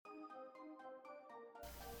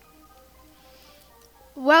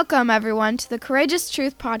Welcome, everyone, to the Courageous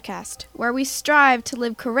Truth Podcast, where we strive to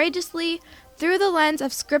live courageously through the lens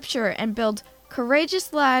of Scripture and build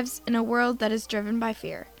courageous lives in a world that is driven by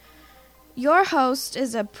fear. Your host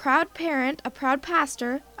is a proud parent, a proud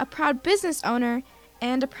pastor, a proud business owner,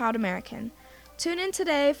 and a proud American. Tune in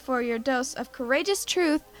today for your dose of courageous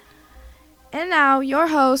truth. And now, your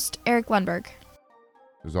host, Eric Lundberg.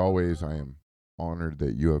 As always, I am honored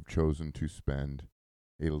that you have chosen to spend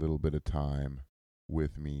a little bit of time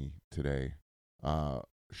with me today.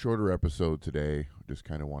 Shorter episode today. Just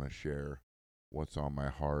kind of want to share what's on my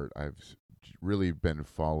heart. I've really been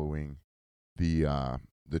following the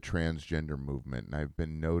transgender movement, and I've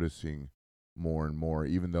been noticing more and more.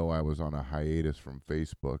 Even though I was on a hiatus from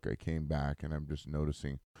Facebook, I came back, and I'm just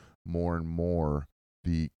noticing more and more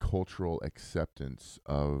the cultural acceptance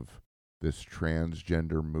of this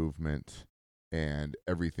transgender movement and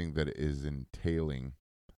everything that it is entailing.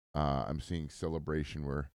 I'm seeing celebration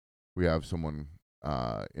where we have someone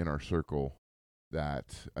in our circle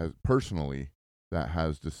that personally that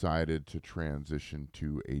has decided to transition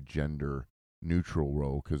to a gender neutral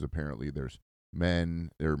role, because apparently there's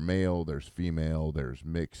male, there's female, there's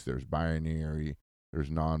mixed, there's binary,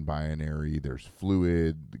 there's non-binary, there's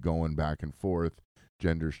fluid, going back and forth.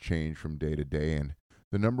 Genders change from day to day, and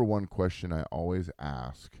the number one question I always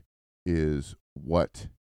ask is, what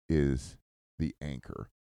is the anchor?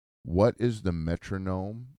 What is the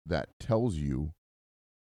metronome that tells you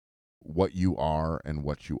what you are and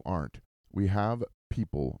what you aren't? We have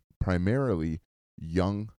people, primarily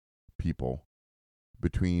young people,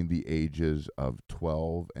 between the ages of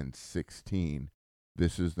 12 and 16.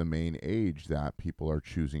 This is the main age that people are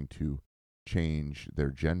choosing to change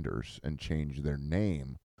their genders and change their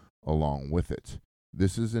name along with it.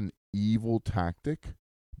 This is an evil tactic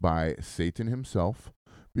by Satan himself,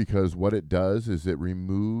 because what it does is it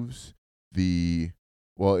removes the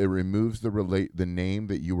name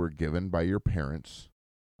that you were given by your parents,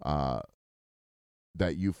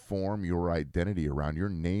 that you form your identity around. Your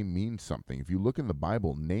name means something. If you look in the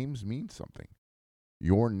Bible, names mean something.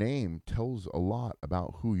 Your name tells a lot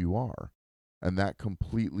about who you are, and that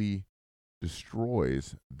completely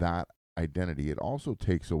destroys that identity. It also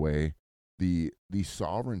takes away the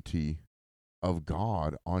sovereignty of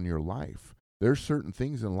God on your life. There's certain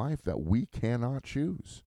things in life that we cannot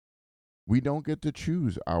choose. We don't get to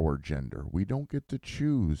choose our gender. We don't get to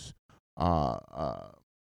choose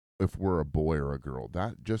if we're a boy or a girl.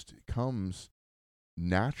 That just comes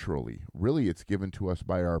naturally. Really, it's given to us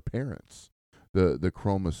by our parents, the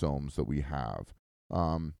chromosomes that we have.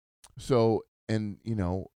 I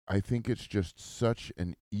think it's just such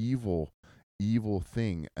an evil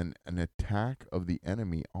thing, an attack of the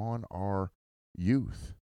enemy on our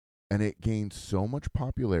youth. And it gains so much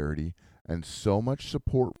popularity and so much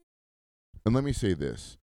support. And let me say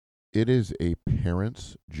this. It is a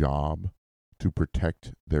parent's job to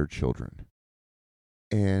protect their children.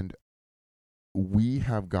 And we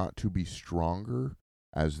have got to be stronger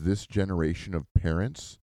as this generation of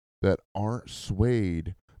parents that aren't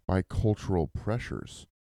swayed by cultural pressures.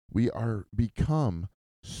 We are become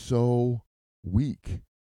so weak,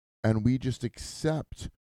 and we just accept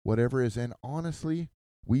whatever is. And honestly,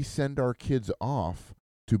 we send our kids off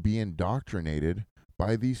to be indoctrinated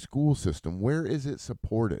by the school system. Where is it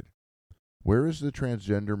supported? Where is the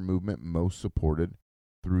transgender movement most supported?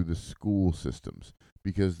 Through the school systems,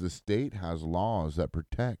 because the state has laws that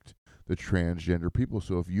protect the transgender people.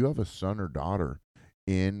 So if you have a son or daughter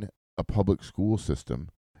in a public school system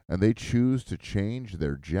and they choose to change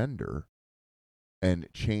their gender and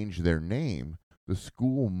change their name, the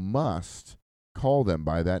school must call them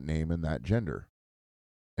by that name and that gender.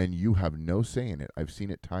 And you have no say in it. I've seen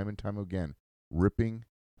it time and time again, ripping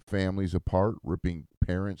families apart, ripping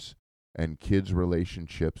parents and kids'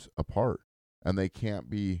 relationships apart, and they can't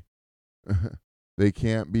be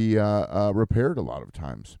repaired a lot of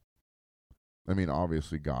times. I mean,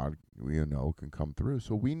 obviously, God, can come through.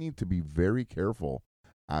 So we need to be very careful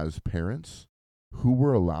as parents who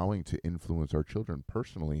we're allowing to influence our children.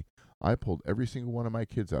 Personally, I pulled every single one of my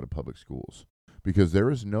kids out of public schools, because there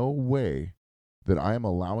is no way that I am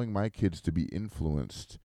allowing my kids to be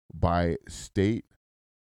influenced by state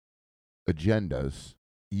agendas,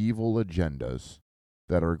 evil agendas,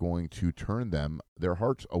 that are going to turn their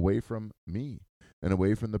hearts away from me and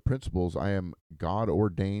away from the principles I am God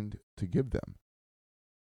ordained to give them.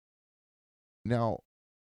 Now,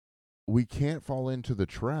 we can't fall into the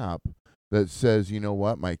trap that says, you know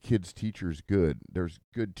what, my kid's teacher's good. There's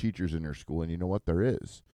good teachers in their school, and you know what, there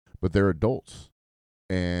is. But they're adults,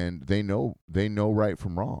 and they know right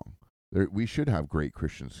from wrong. We should have great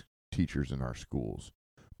Christian teachers in our schools.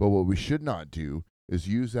 But what we should not do is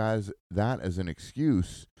use that as an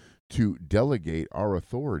excuse to delegate our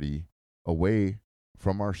authority away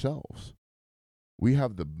from ourselves. We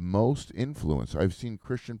have the most influence. I've seen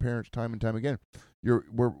Christian parents time and time again.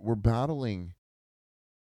 We're battling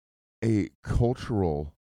a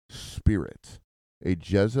cultural spirit, a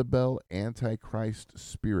Jezebel antichrist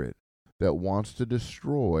spirit that wants to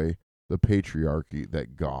destroy the patriarchy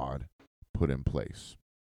that God put in place.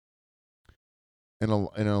 In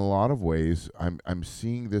a lot of ways, I'm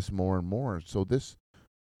seeing this more and more. So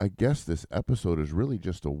I guess this episode is really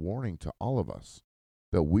just a warning to all of us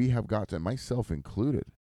that we have got to, myself included,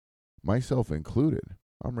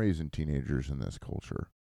 I'm raising teenagers in this culture.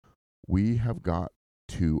 We have got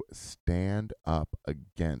to stand up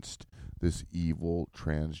against this evil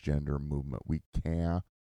transgender movement. We cannot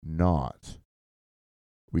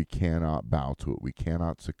bow to it. We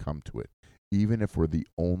cannot succumb to it, even if we're the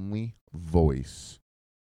only voice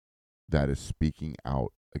that is speaking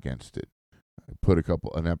out against it. I put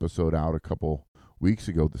an episode out a couple weeks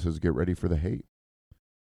ago that says, get ready for the hate.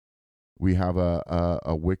 We have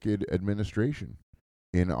a wicked administration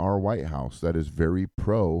in our White House that is very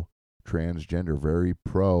pro-transgender, very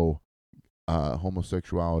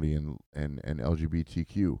pro-homosexuality and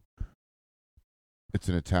LGBTQ. It's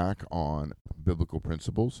an attack on biblical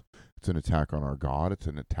principles. It's an attack on our God. It's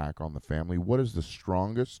an attack on the family. What is the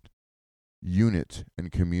strongest unit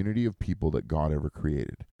and community of people that God ever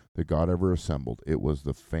created, that God ever assembled? It was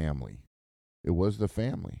the family. It was the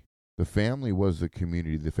family. The family was the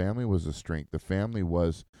community. The family was the strength. The family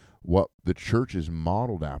was what the church is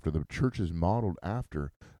modeled after. The church is modeled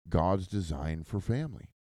after God's design for family.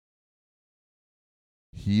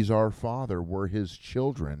 He's our Father. We're His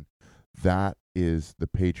children. That is the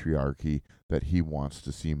patriarchy that He wants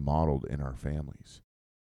to see modeled in our families.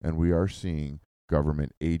 And we are seeing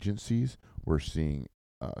government agencies. We're seeing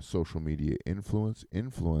social media influence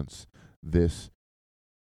this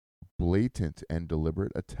blatant and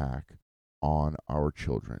deliberate attack on our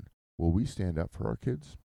children. Will we stand up for our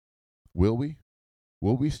kids? Will we?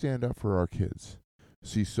 Will we stand up for our kids?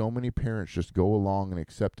 See, so many parents just go along and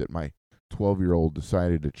accept it. My 12-year-old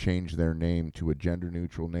decided to change their name to a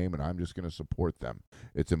gender-neutral name, and I'm just going to support them.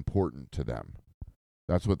 It's important to them.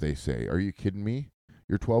 That's what they say. Are you kidding me?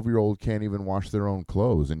 Your 12-year-old can't even wash their own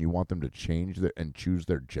clothes, and you want them to change and choose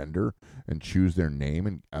their gender and choose their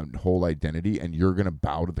name and whole identity, and you're going to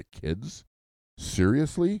bow to the kids?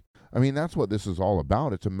 Seriously? I mean, that's what this is all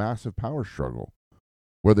about. It's a massive power struggle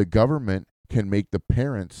where the government can make the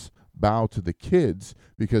parents bow to the kids,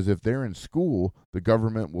 because if they're in school, the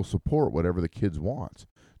government will support whatever the kids want.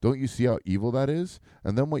 Don't you see how evil that is?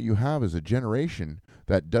 And then what you have is a generation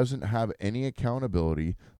that doesn't have any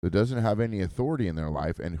accountability, that doesn't have any authority in their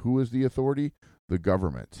life. And who is the authority? The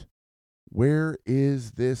government. Where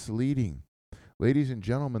is this leading? Ladies and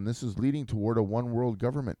gentlemen, this is leading toward a one world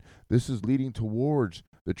government. This is leading towards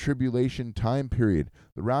the tribulation time period.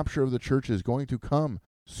 The rapture of the church is going to come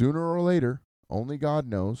sooner or later. Only God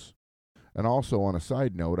knows. And also, on a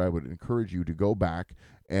side note, I would encourage you to go back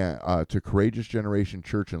to Courageous Generation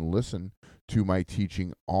Church and listen to my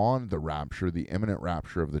teaching on the rapture, the imminent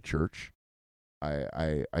rapture of the church.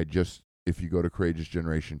 If you go to Courageous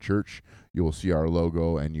Generation Church, you will see our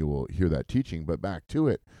logo and you will hear that teaching. But back to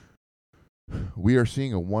it, we are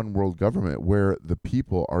seeing a one world government where the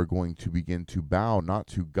people are going to begin to bow not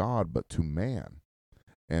to God, but to man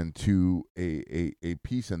and to a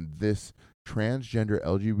peace. And this transgender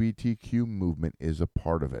LGBTQ movement is a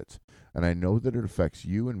part of it. And I know that it affects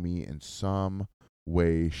you and me in some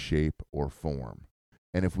way, shape, or form.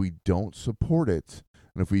 And if we don't support it,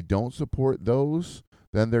 and if we don't support those,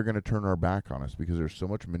 then they're going to turn our back on us, because there's so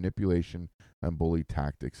much manipulation and bully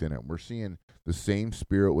tactics in it. We're seeing the same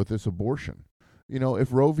spirit with this abortion. You know,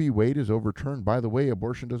 if Roe v. Wade is overturned, by the way,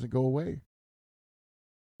 abortion doesn't go away.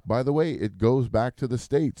 By the way, it goes back to the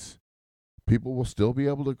states. People will still be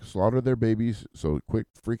able to slaughter their babies, so quit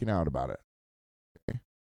freaking out about it. Okay?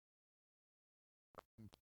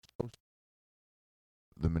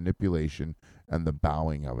 The manipulation and the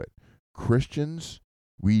bowing of it. Christians,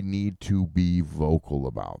 we need to be vocal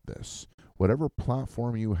about this. Whatever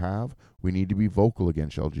platform you have, we need to be vocal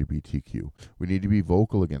against LGBTQ. We need to be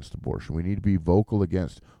vocal against abortion. We need to be vocal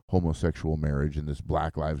against homosexual marriage and this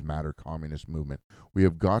Black Lives Matter communist movement. We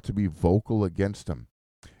have got to be vocal against them.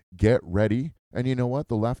 Get ready. And you know what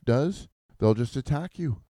the left does? They'll just attack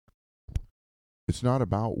you. It's not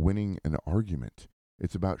about winning an argument.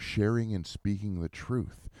 It's about sharing and speaking the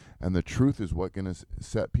truth. And the truth is what's going to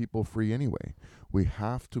set people free anyway. We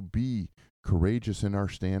have to be courageous in our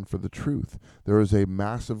stand for the truth. There is a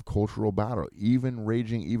massive cultural battle, even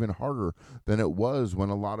raging even harder than it was when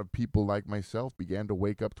a lot of people like myself began to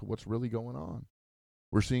wake up to what's really going on.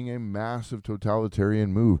 We're seeing a massive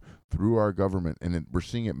totalitarian move through our government, and we're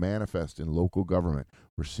seeing it manifest in local government.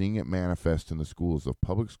 We're seeing it manifest in the schools. The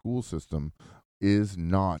public school system is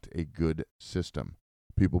not a good system.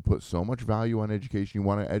 People put so much value on education. You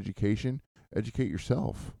want an education? Educate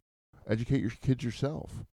yourself. Educate your kids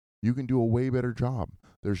yourself. You can do a way better job.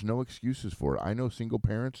 There's no excuses for it. I know single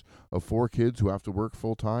parents of 4 kids who have to work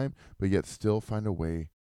full time, but yet still find a way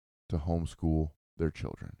to homeschool their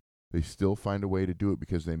children. They still find a way to do it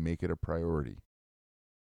because they make it a priority.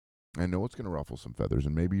 I know it's going to ruffle some feathers,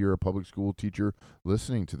 and maybe you're a public school teacher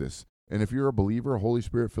listening to this. And if you're a believer, a Holy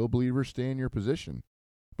Spirit-filled believer, stay in your position.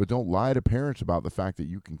 But don't lie to parents about the fact that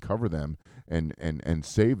you can cover them and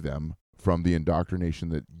save them from the indoctrination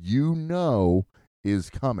that you know is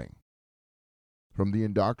coming. From the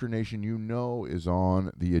indoctrination you know is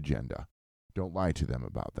on the agenda. Don't lie to them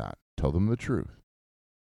about that. Tell them the truth.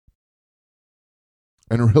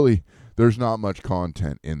 And really, there's not much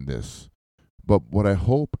content in this. But what I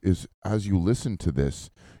hope is as you listen to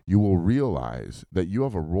this, you will realize that you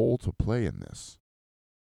have a role to play in this.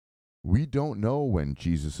 We don't know when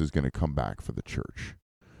Jesus is going to come back for the church.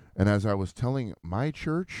 And as I was telling my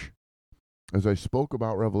church, as I spoke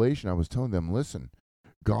about Revelation, I was telling them, listen,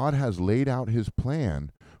 God has laid out his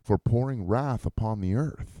plan for pouring wrath upon the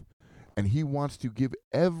earth. And he wants to give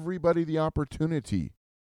everybody the opportunity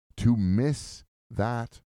to miss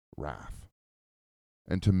that wrath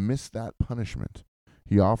and to miss that punishment.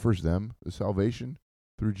 He offers them the salvation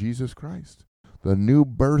through Jesus Christ. The new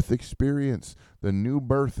birth experience, the new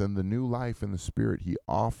birth and the new life in the Spirit he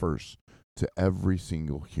offers to every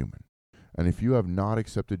single human. And if you have not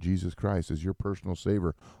accepted Jesus Christ as your personal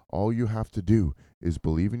Savior, all you have to do is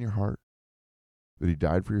believe in your heart that he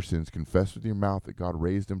died for your sins, confess with your mouth that God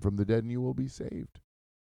raised him from the dead, and you will be saved.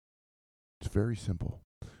 It's very simple.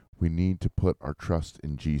 We need to put our trust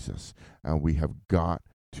in Jesus, and we have got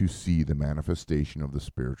to see the manifestation of the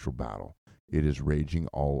spiritual battle. It is raging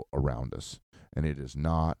all around us, and it is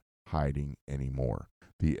not hiding anymore.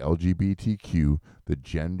 The LGBTQ, the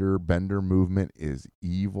gender bender movement is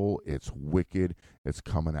evil, it's wicked, it's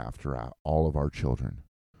coming after all of our children.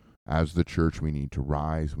 As the church, we need to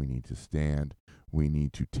rise, we need to stand, we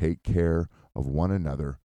need to take care of one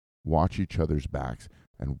another, watch each other's backs,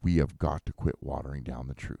 and we have got to quit watering down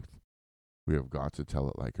the truth. We have got to tell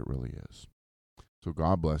it like it really is. So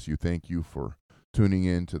God bless you. Thank you for tuning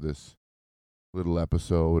in to this little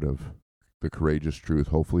episode of The Courageous Truth.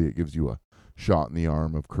 Hopefully it gives you a shot in the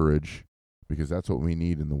arm of courage, because that's what we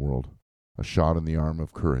need in the world, a shot in the arm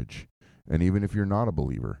of courage. And even if you're not a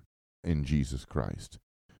believer in Jesus Christ,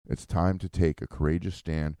 it's time to take a courageous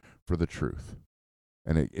stand for the truth.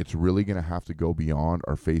 And it's really going to have to go beyond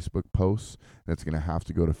our Facebook posts, and it's going to have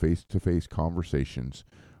to go to face-to-face conversations,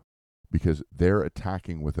 because they're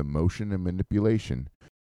attacking with emotion and manipulation,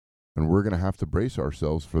 and we're going to have to brace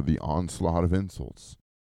ourselves for the onslaught of insults.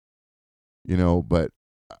 But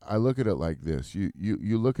I look at it like this.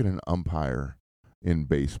 You look at an umpire in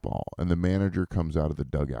baseball, and the manager comes out of the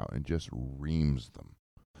dugout and just reams them.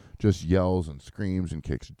 Just yells and screams and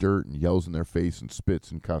kicks dirt and yells in their face and spits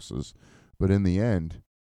and cusses. But in the end,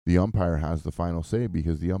 the umpire has the final say,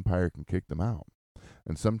 because the umpire can kick them out.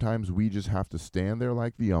 And sometimes we just have to stand there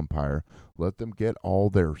like the umpire, let them get all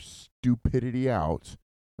their stupidity out,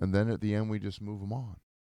 and then at the end we just move them on.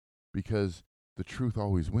 Because the truth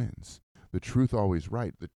always wins. The truth always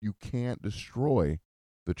right. That you can't destroy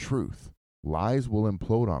the truth. Lies will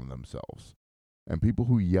implode on themselves. And people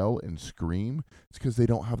who yell and scream, it's because they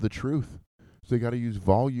don't have the truth. So they got to use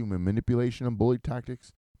volume and manipulation and bully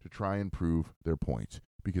tactics to try and prove their point,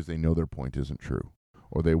 because they know their point isn't true,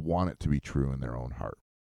 or they want it to be true in their own heart.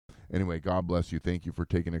 Anyway, God bless you. Thank you for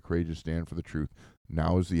taking a courageous stand for the truth.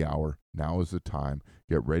 Now is the hour. Now is the time.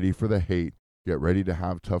 Get ready for the hate. Get ready to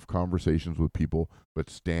have tough conversations with people, but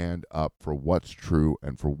stand up for what's true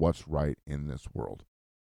and for what's right in this world.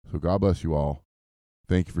 So God bless you all.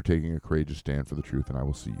 Thank you for taking a courageous stand for the truth, and I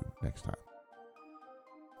will see you next time.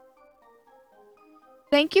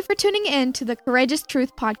 Thank you for tuning in to the Courageous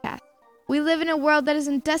Truth podcast. We live in a world that is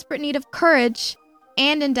in desperate need of courage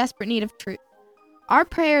and in desperate need of truth. Our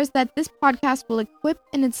prayer is that this podcast will equip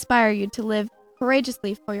and inspire you to live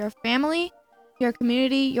courageously for your family, your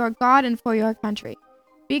community, your God, and for your country.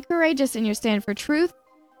 Be courageous in your stand for truth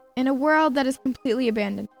in a world that is completely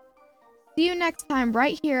abandoned. See you next time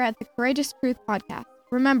right here at the Courageous Truth podcast.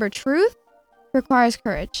 Remember, truth requires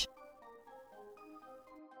courage.